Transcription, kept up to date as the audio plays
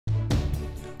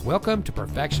Welcome to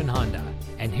Perfection Honda,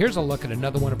 and here's a look at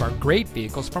another one of our great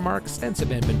vehicles from our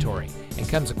extensive inventory, and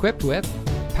comes equipped with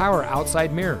power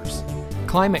outside mirrors,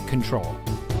 climate control,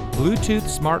 Bluetooth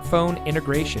smartphone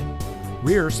integration,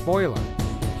 rear spoiler,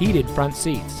 heated front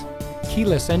seats,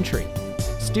 keyless entry,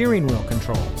 steering wheel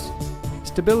controls,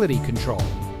 stability control,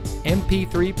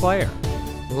 MP3 player,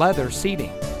 leather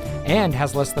seating, and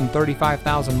has less than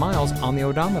 35,000 miles on the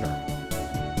odometer.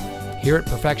 Here at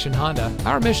Perfection Honda,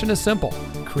 our mission is simple: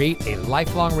 create a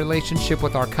lifelong relationship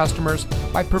with our customers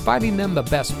by providing them the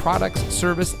best products,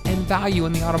 service, and value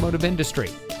in the automotive industry.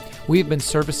 We have been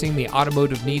servicing the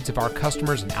automotive needs of our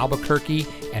customers in Albuquerque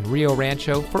and Rio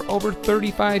Rancho for over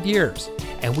 35 years,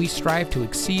 and we strive to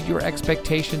exceed your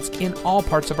expectations in all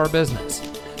parts of our business.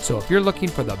 So if you're looking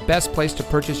for the best place to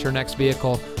purchase your next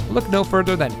vehicle, look no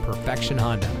further than Perfection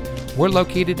Honda. We're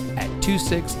located at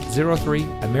 2603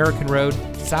 American Road,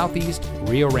 Southeast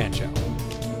Rio Rancho.